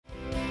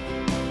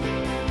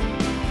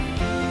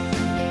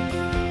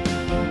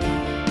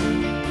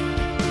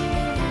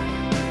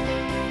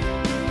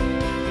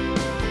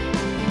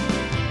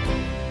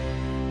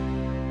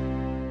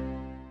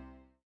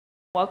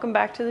Welcome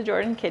back to the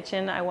Jordan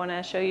Kitchen. I want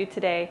to show you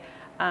today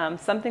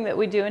something that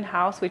we do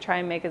in-house. We try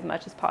and make as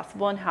much as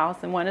possible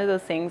in-house, and one of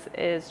those things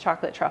is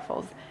chocolate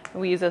truffles.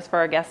 We use those for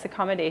our guest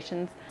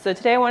accommodations. So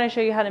today I want to show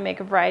you how to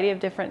make a variety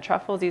of different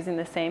truffles using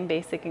the same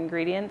basic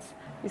ingredients.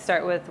 We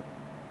start with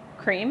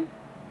cream,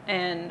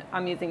 and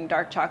I'm using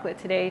dark chocolate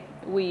today.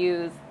 We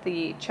use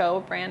the Cho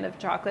brand of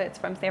chocolate. It's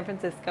from San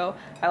Francisco.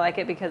 I like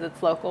it because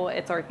it's local,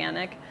 it's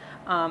organic.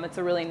 It's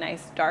a really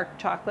nice dark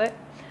chocolate.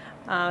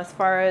 As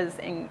far as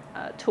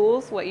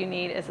tools, what you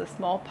need is a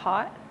small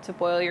pot to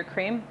boil your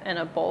cream and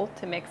a bowl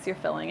to mix your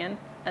filling in.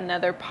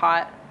 Another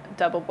pot,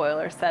 double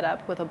boiler set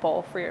up with a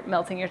bowl for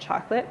melting your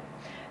chocolate.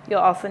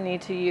 You'll also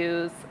need to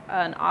use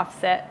an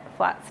offset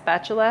flat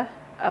spatula,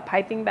 a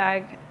piping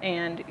bag,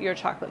 and your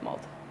chocolate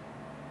mold.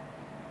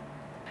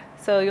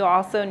 So you'll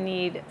also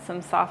need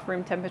some soft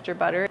room temperature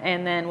butter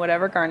and then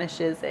whatever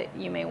garnishes that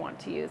you may want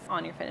to use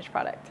on your finished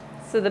product.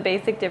 So the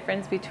basic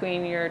difference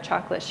between your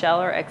chocolate shell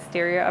or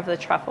exterior of the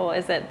truffle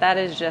is that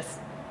is just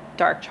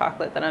dark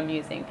chocolate that I'm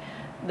using.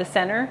 The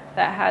center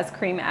that has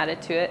cream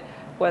added to it,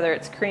 whether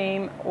it's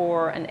cream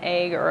or an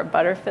egg or a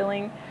butter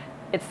filling,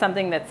 it's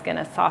something that's going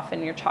to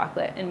soften your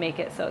chocolate and make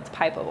it so it's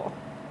pipeable.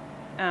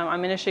 I'm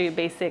going to show you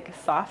basic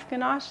soft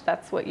ganache.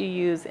 That's what you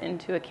use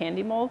into a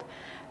candy mold.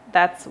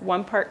 That's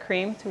 1 part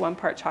cream to 1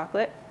 part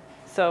chocolate.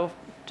 So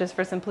just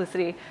for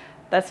simplicity,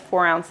 that's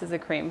 4 ounces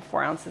of cream,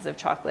 4 ounces of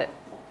chocolate.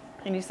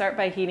 And you start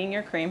by heating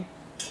your cream.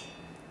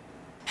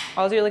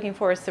 All you're looking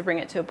for is to bring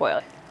it to a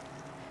boil.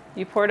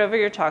 You pour it over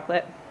your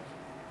chocolate.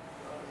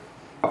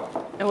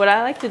 And what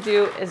I like to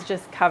do is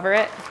just cover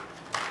it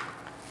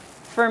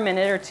for a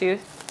minute or two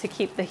to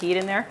keep the heat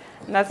in there.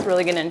 And that's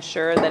really going to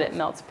ensure that it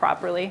melts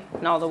properly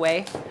and all the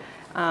way.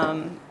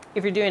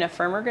 If you're doing a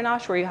firmer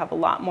ganache where you have a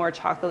lot more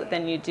chocolate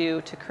than you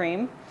do to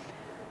cream,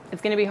 it's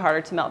going to be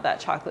harder to melt that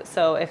chocolate.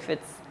 So if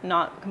it's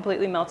not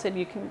completely melted,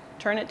 you can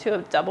turn it to a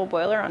double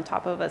boiler on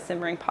top of a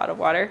simmering pot of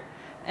water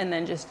and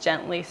then just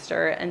gently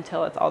stir it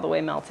until it's all the way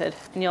melted.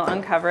 And you'll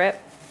uncover it.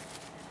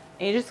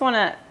 And you just want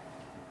to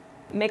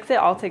mix it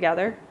all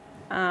together.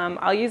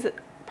 I'll use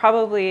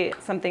probably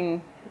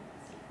something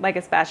like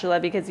a spatula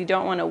because you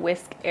don't want to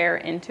whisk air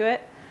into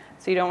it.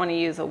 So you don't want to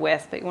use a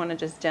whisk, but you want to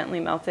just gently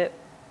melt it.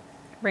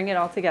 Bring it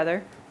all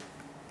together.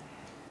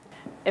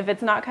 If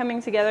it's not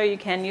coming together, you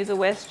can use a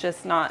whisk,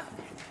 just not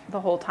the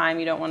whole time.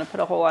 You don't want to put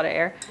a whole lot of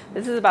air.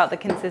 This is about the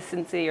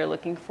consistency you're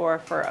looking for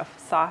a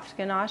soft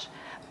ganache,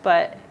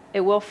 but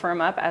it will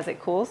firm up as it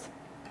cools.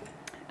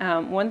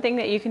 One thing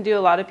that you can do, a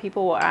lot of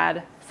people will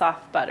add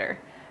soft butter,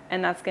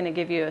 and that's going to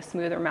give you a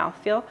smoother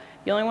mouthfeel.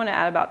 You only want to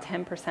add about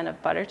 10% of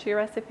butter to your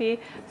recipe.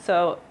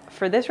 So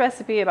for this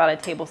recipe, about a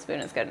tablespoon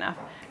is good enough.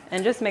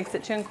 And just mix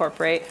it to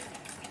incorporate.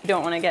 You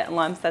don't want to get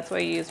lumps, that's why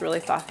you use really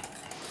soft.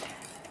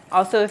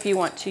 Also, if you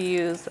want to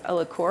use a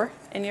liqueur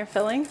in your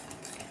filling,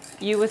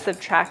 you would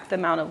subtract the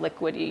amount of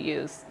liquid you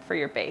use for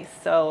your base.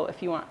 So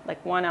if you want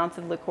like 1 ounce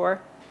of liqueur,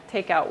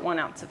 take out 1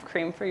 ounce of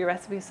cream for your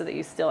recipe so that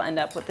you still end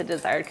up with the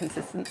desired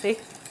consistency.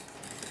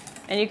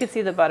 And you can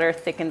see the butter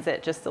thickens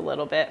it just a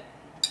little bit.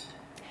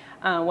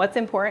 What's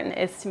important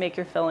is to make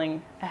your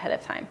filling ahead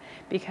of time,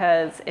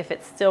 because if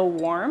it's still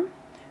warm,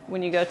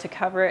 when you go to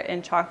cover it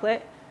in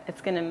chocolate,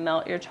 it's going to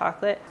melt your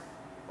chocolate.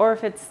 Or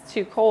if it's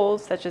too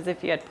cold, such as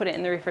if you had put it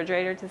in the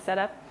refrigerator to set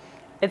up,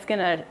 it's going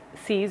to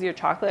seize your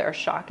chocolate or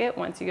shock it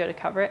once you go to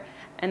cover it,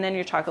 and then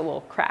your chocolate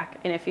will crack.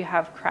 And if you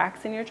have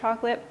cracks in your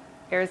chocolate,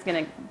 air is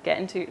going to get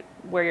into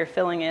where your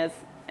filling is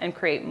and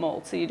create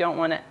mold. So you don't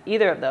want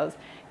either of those.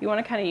 You want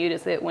to kind of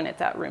use it when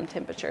it's at room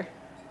temperature.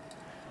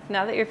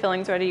 Now that your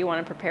filling's ready, you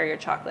want to prepare your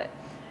chocolate.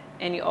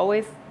 And you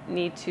always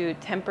need to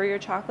temper your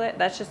chocolate.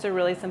 That's just a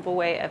really simple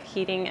way of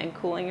heating and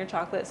cooling your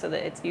chocolate so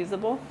that it's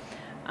usable.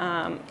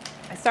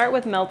 I start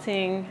with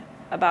melting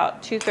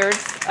about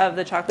 2/3 of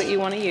the chocolate you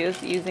want to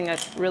use using a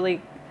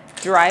really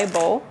dry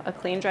bowl, a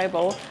clean dry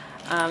bowl.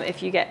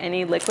 If you get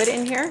any liquid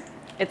in here,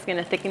 it's going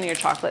to thicken your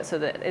chocolate so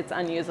that it's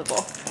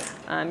unusable.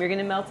 You're going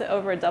to melt it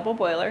over a double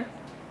boiler.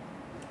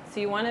 So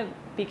you want to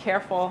be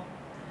careful,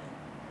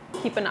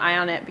 keep an eye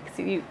on it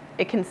because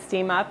it can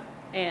steam up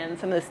and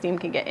some of the steam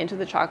can get into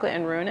the chocolate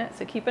and ruin it.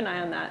 So keep an eye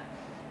on that.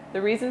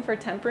 The reason for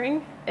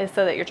tempering is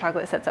so that your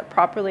chocolate sets up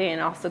properly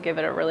and also give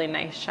it a really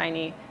nice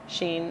shiny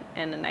sheen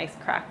and a nice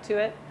crack to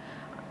it.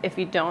 If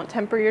you don't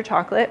temper your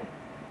chocolate,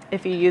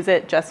 if you use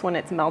it just when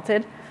it's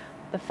melted,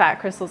 the fat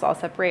crystals all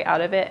separate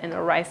out of it and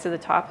it'll rise to the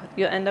top.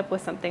 You'll end up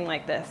with something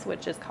like this,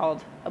 which is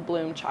called a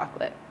bloom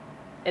chocolate.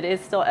 It is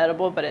still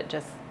edible, but it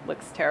just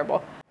looks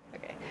terrible.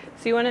 Okay,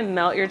 so you want to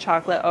melt your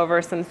chocolate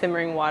over some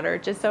simmering water,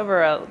 just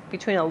over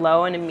between a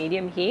low and a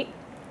medium heat.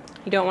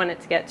 You don't want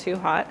it to get too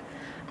hot.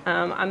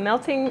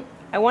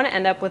 I want to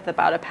end up with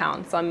about 1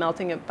 pound, so I'm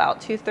melting about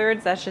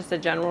 2/3. That's just a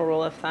general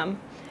rule of thumb.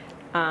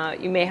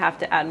 You may have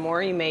to add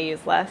more, you may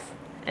use less.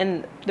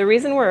 And the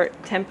reason we're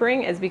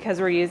tempering is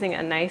because we're using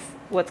a nice,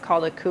 what's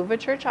called a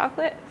couverture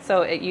chocolate.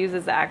 So it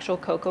uses the actual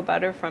cocoa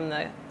butter from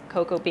the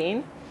cocoa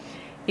bean.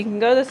 You can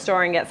go to the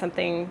store and get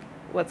something,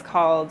 what's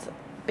called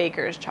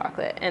baker's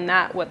chocolate. And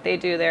what they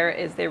do there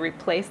is they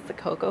replace the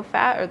cocoa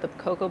fat or the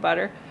cocoa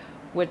butter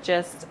with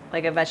just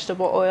like a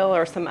vegetable oil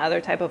or some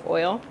other type of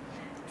oil.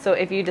 So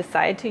if you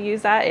decide to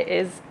use that, it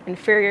is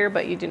inferior,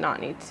 but you do not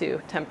need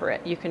to temper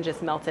it. You can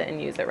just melt it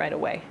and use it right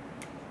away.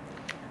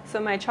 So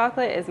my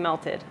chocolate is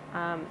melted.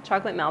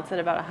 Chocolate melts at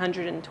about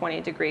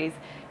 120 degrees.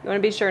 You want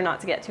to be sure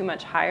not to get too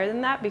much higher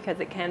than that because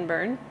it can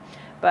burn,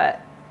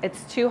 but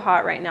it's too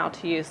hot right now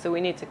to use, so we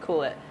need to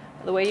cool it.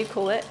 The way you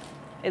cool it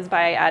is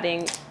by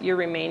adding your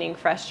remaining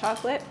fresh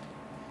chocolate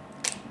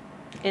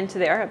into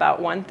there,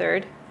 about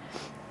 1/3.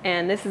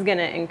 And this is going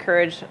to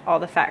encourage all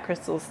the fat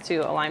crystals to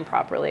align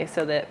properly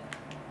so that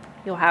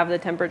you'll have the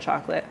tempered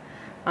chocolate.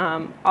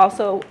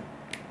 Also,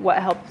 what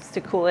helps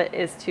to cool it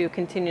is to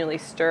continually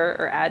stir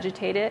or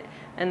agitate it,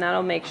 and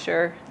that'll make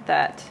sure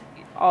that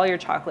all your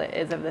chocolate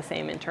is of the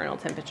same internal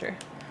temperature.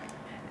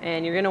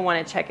 And you're going to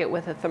want to check it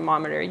with a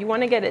thermometer. You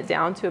want to get it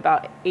down to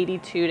about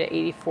 82 to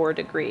 84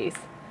 degrees.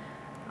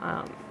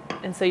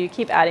 And so you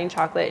keep adding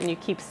chocolate and you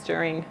keep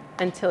stirring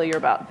until you're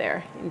about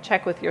there. And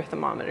check with your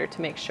thermometer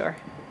to make sure.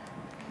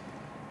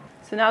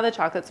 So now the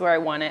chocolate's where I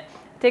want it.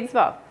 It takes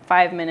about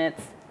 5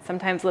 minutes,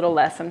 sometimes a little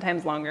less,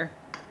 sometimes longer.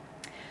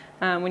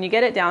 When you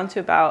get it down to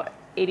about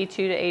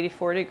 82 to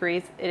 84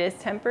 degrees, it is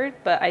tempered,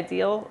 but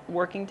ideal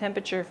working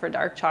temperature for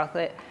dark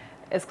chocolate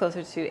is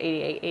closer to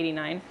 88,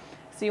 89.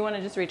 So you want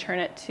to just return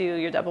it to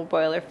your double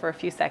boiler for a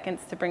few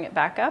seconds to bring it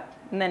back up,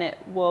 and then it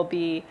will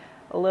be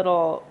a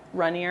little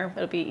runnier.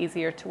 It'll be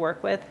easier to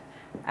work with.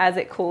 As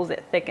it cools,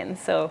 it thickens.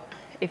 So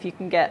if you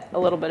can get a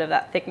little bit of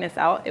that thickness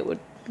out, it would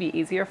be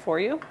easier for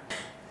you.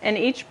 And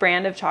each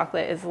brand of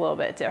chocolate is a little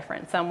bit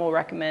different. Some will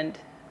recommend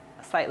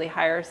a slightly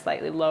higher,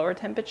 slightly lower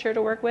temperature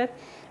to work with.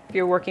 If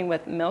you're working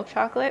with milk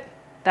chocolate,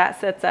 that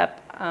sets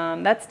up,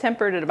 that's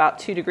tempered at about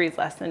 2 degrees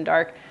less than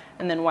dark,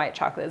 and then white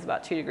chocolate is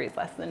about 2 degrees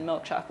less than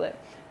milk chocolate.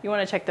 You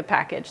want to check the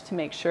package to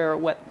make sure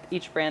what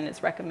each brand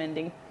is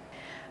recommending.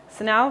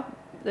 So now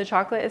the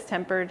chocolate is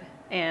tempered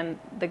and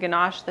the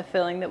ganache, the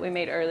filling that we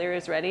made earlier,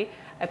 is ready.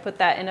 I put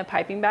that in a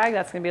piping bag.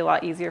 That's going to be a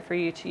lot easier for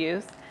you to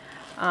use.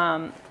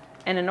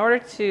 And in order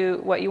to,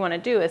 what you want to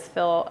do is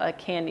fill a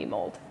candy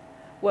mold.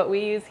 What we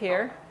use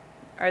here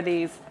are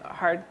these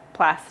hard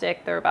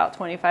plastic. They're about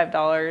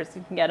 $25.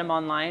 You can get them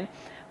online.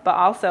 But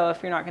also,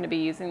 if you're not going to be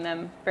using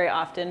them very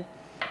often,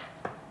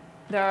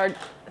 there are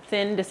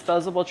thin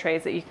disposable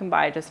trays that you can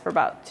buy just for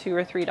about $2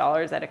 or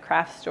 $3 at a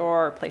craft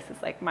store or places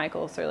like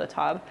Michael's or La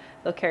Table.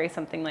 They'll carry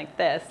something like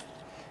this.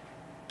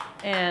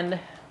 And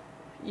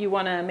you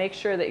want to make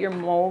sure that your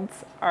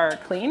molds are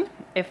clean.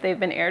 If they've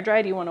been air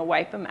dried, you want to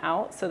wipe them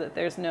out so that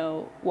there's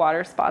no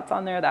water spots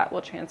on there. That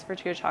will transfer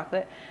to your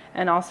chocolate.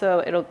 And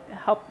also it'll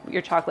help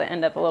your chocolate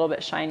end up a little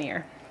bit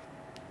shinier.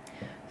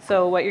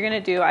 So what you're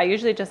going to do, I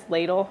usually just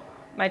ladle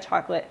my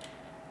chocolate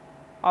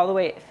all the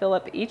way, fill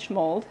up each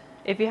mold.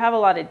 If you have a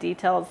lot of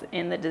details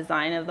in the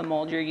design of the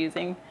mold you're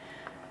using,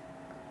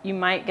 you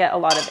might get a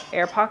lot of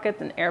air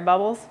pockets and air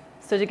bubbles.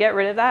 So to get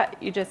rid of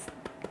that,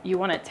 you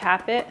want to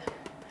tap it,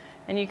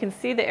 and you can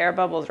see the air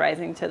bubbles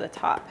rising to the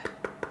top.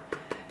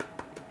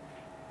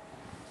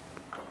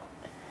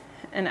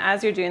 And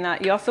as you're doing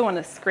that, you also want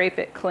to scrape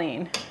it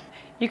clean.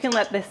 You can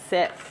let this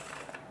sit,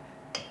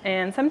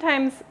 and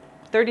sometimes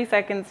 30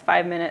 seconds,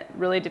 5 minutes,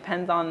 really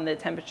depends on the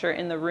temperature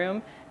in the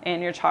room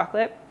and your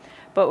chocolate.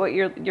 But what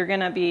you're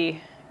going to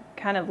be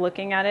kind of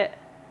looking at it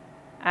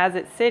as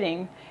it's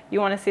sitting, you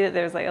want to see that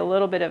there's like a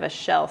little bit of a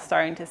shell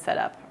starting to set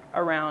up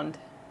around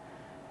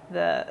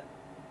the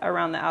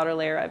outer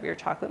layer of your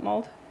chocolate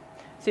mold.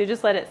 So you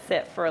just let it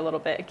sit for a little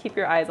bit and keep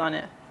your eyes on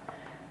it.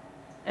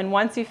 And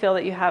once you feel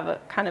that you have a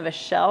kind of a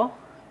shell,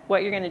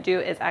 what you're going to do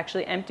is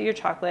actually empty your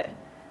chocolate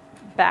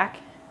back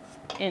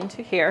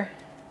into here,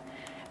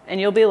 and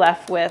you'll be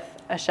left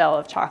with a shell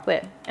of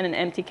chocolate and an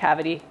empty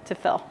cavity to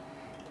fill.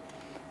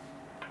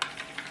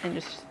 And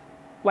just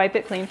wipe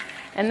it clean.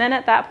 And then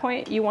at that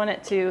point, you want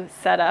it to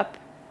set up.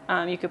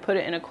 You could put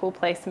it in a cool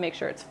place to make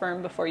sure it's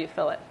firm before you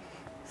fill it.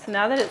 So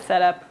now that it's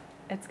set up,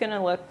 it's going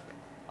to look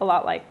a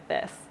lot like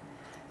this.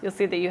 You'll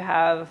see that you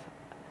have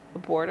a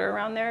border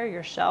around there,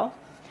 your shell,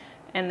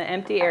 and the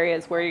empty area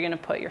is where you're going to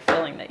put your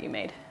filling that you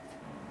made.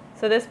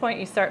 So at this point,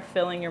 you start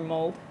filling your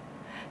mold.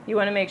 You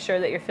want to make sure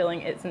that your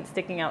filling isn't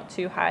sticking out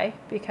too high,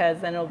 because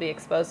then it'll be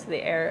exposed to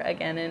the air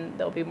again and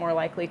they'll be more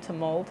likely to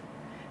mold.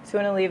 So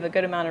you want to leave a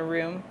good amount of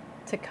room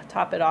to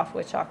top it off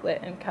with chocolate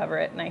and cover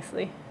it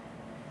nicely.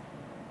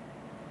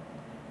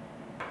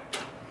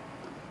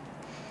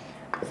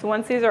 So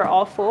once these are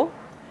all full,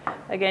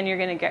 again, you're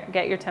going to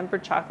get your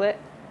tempered chocolate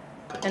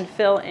and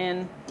fill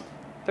in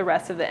the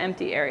rest of the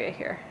empty area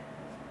here.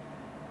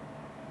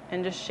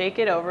 And just shake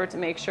it over to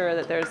make sure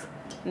that there's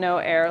no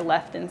air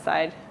left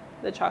inside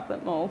the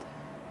chocolate mold.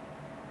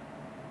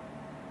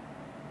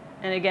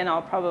 And again,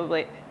 I'll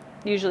probably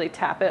usually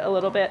tap it a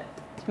little bit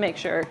to make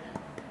sure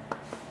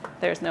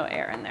there's no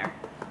air in there.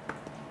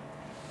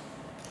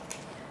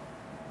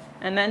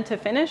 And then to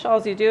finish,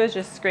 all you do is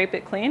just scrape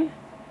it clean.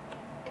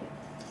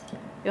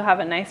 You'll have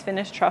a nice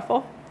finished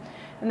truffle.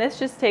 And this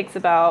just takes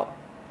about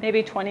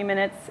maybe 20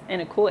 minutes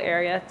in a cool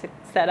area to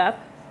set up.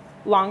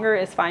 Longer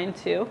is fine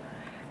too.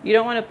 You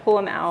don't want to pull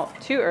them out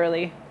too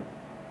early,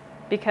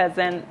 because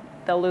then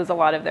they'll lose a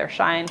lot of their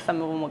shine. Some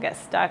of them will get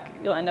stuck.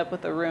 You'll end up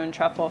with a ruined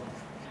truffle.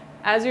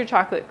 As your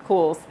chocolate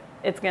cools,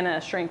 it's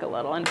gonna shrink a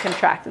little and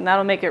contract, and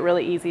that'll make it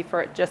really easy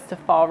for it just to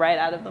fall right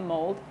out of the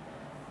mold.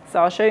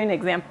 So I'll show you an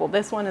example.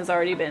 This one has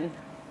already been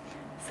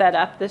set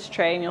up, this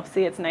tray, and you'll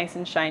see it's nice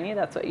and shiny.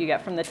 That's what you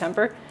get from the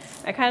temper.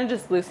 I kind of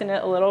just loosen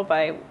it a little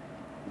by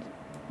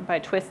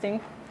twisting,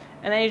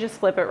 and then you just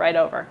flip it right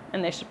over,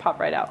 and they should pop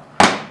right out.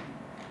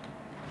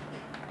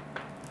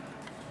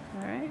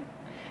 All right.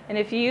 And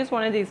if you use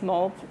one of these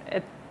molds,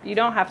 you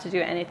don't have to do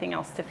anything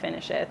else to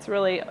finish it. It's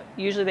really,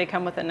 usually they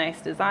come with a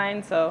nice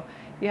design, so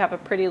you have a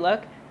pretty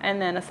look,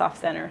 and then a soft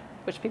center,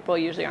 which people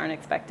usually aren't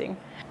expecting.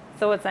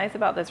 So what's nice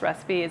about this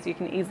recipe is you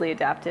can easily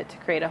adapt it to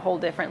create a whole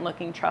different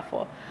looking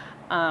truffle.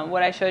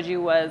 What I showed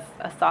you was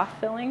a soft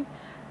filling,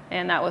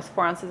 and that was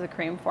 4 ounces of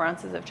cream, 4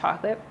 ounces of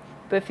chocolate.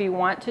 But if you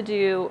want to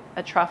do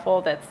a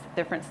truffle that's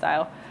different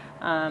style,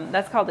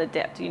 that's called a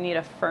dipped. You need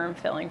a firm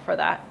filling for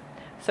that.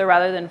 So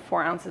rather than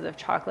 4 ounces of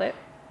chocolate,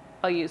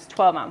 I'll use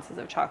 12 ounces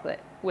of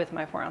chocolate with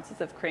my 4 ounces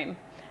of cream.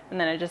 And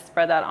then I just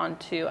spread that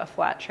onto a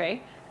flat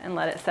tray and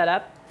let it set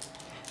up.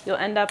 You'll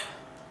end up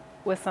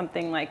with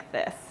something like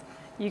this.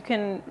 You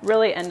can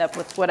really end up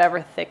with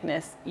whatever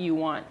thickness you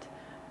want.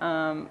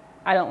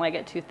 I don't like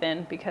it too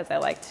thin because I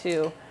like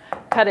to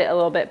cut it a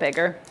little bit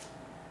bigger.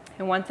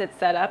 And once it's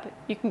set up,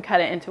 you can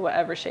cut it into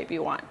whatever shape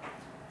you want.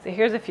 So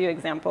here's a few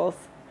examples.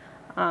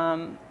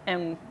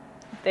 And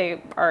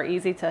they are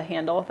easy to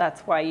handle.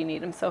 That's why you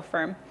need them so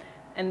firm.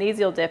 And these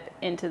you'll dip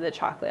into the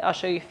chocolate. I'll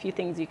show you a few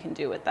things you can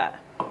do with that.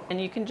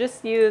 And you can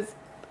just use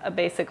a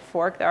basic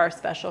fork. There are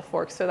special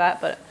forks for that,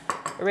 but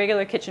a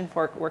regular kitchen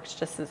fork works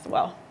just as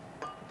well.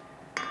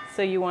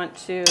 So you want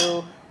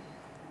to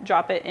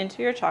drop it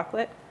into your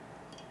chocolate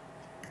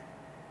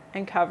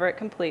and cover it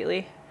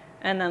completely,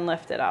 and then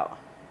lift it out.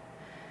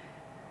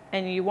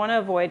 And you want to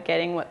avoid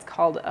getting what's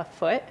called a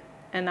foot,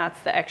 and that's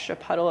the extra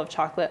puddle of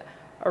chocolate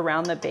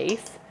around the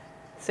base.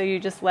 So you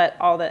just let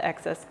all the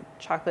excess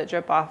chocolate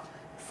drip off,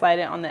 slide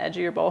it on the edge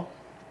of your bowl,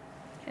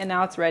 and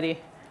now it's ready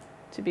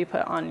to be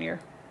put on your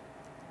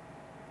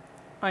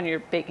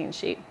baking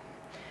sheet.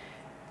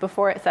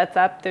 Before it sets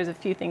up, there's a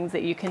few things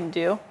that you can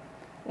do.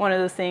 One of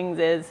those things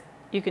is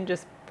you can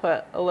just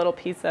put a little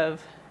piece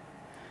of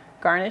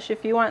garnish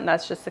if you want, and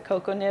that's just a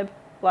cocoa nib.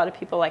 A lot of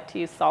people like to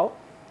use salt.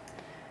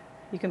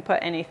 You can put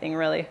anything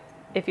really.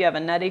 If you have a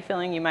nutty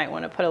filling, you might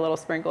want to put a little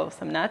sprinkle of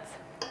some nuts.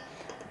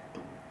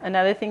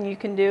 Another thing you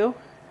can do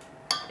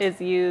is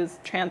use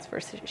transfer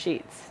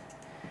sheets.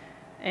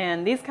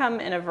 And these come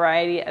in a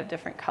variety of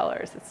different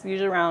colors. It's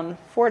usually around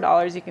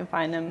 $4. You can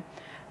find them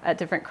at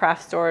different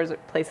craft stores or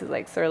places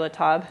like Sur La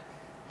Table.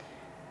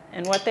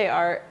 And what they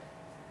are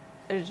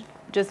is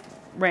just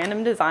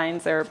random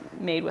designs. They're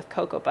made with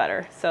cocoa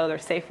butter, so they're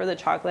safe for the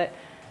chocolate.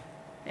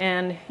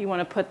 And you want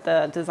to put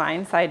the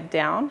design side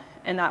down,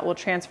 and that will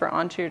transfer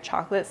onto your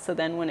chocolate, so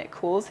then when it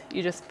cools,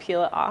 you just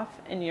peel it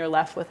off and you're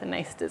left with a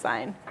nice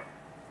design.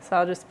 So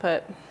I'll just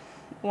put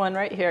one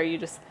right here. You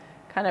just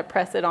kind of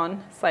press it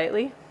on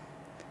slightly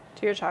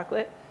to your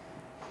chocolate.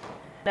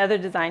 Another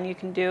design you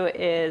can do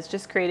is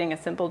just creating a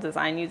simple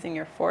design using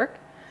your fork.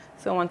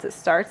 So once it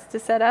starts to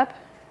set up,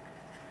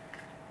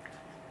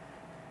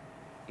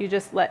 you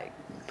just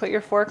put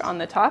your fork on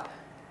the top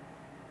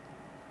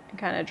and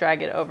kind of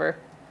drag it over.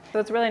 So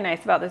what's really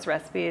nice about this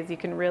recipe is you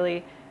can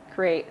really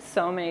create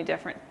so many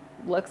different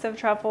looks of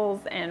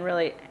truffles, and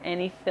really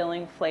any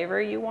filling flavor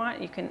you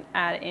want you can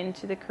add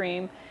into the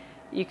cream.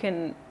 You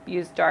can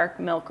use dark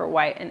milk or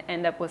white and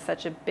end up with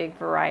such a big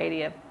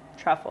variety of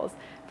truffles.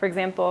 For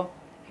example,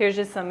 here's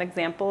just some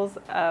examples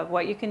of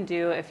what you can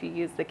do if you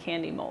use the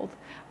candy mold.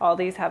 All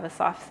these have a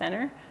soft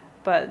center,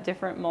 but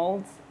different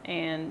molds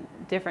and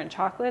different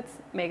chocolates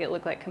make it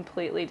look like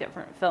completely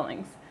different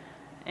fillings.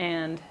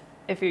 And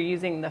if you're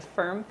using the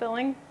firm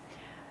filling,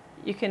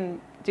 you can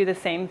do the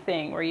same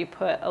thing where you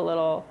put a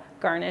little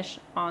garnish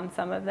on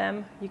some of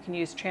them. You can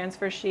use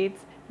transfer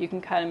sheets. You can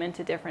cut them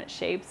into different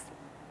shapes.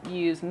 You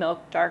use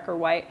milk, dark or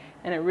white,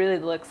 and it really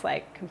looks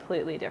like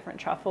completely different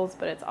truffles,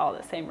 but it's all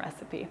the same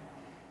recipe.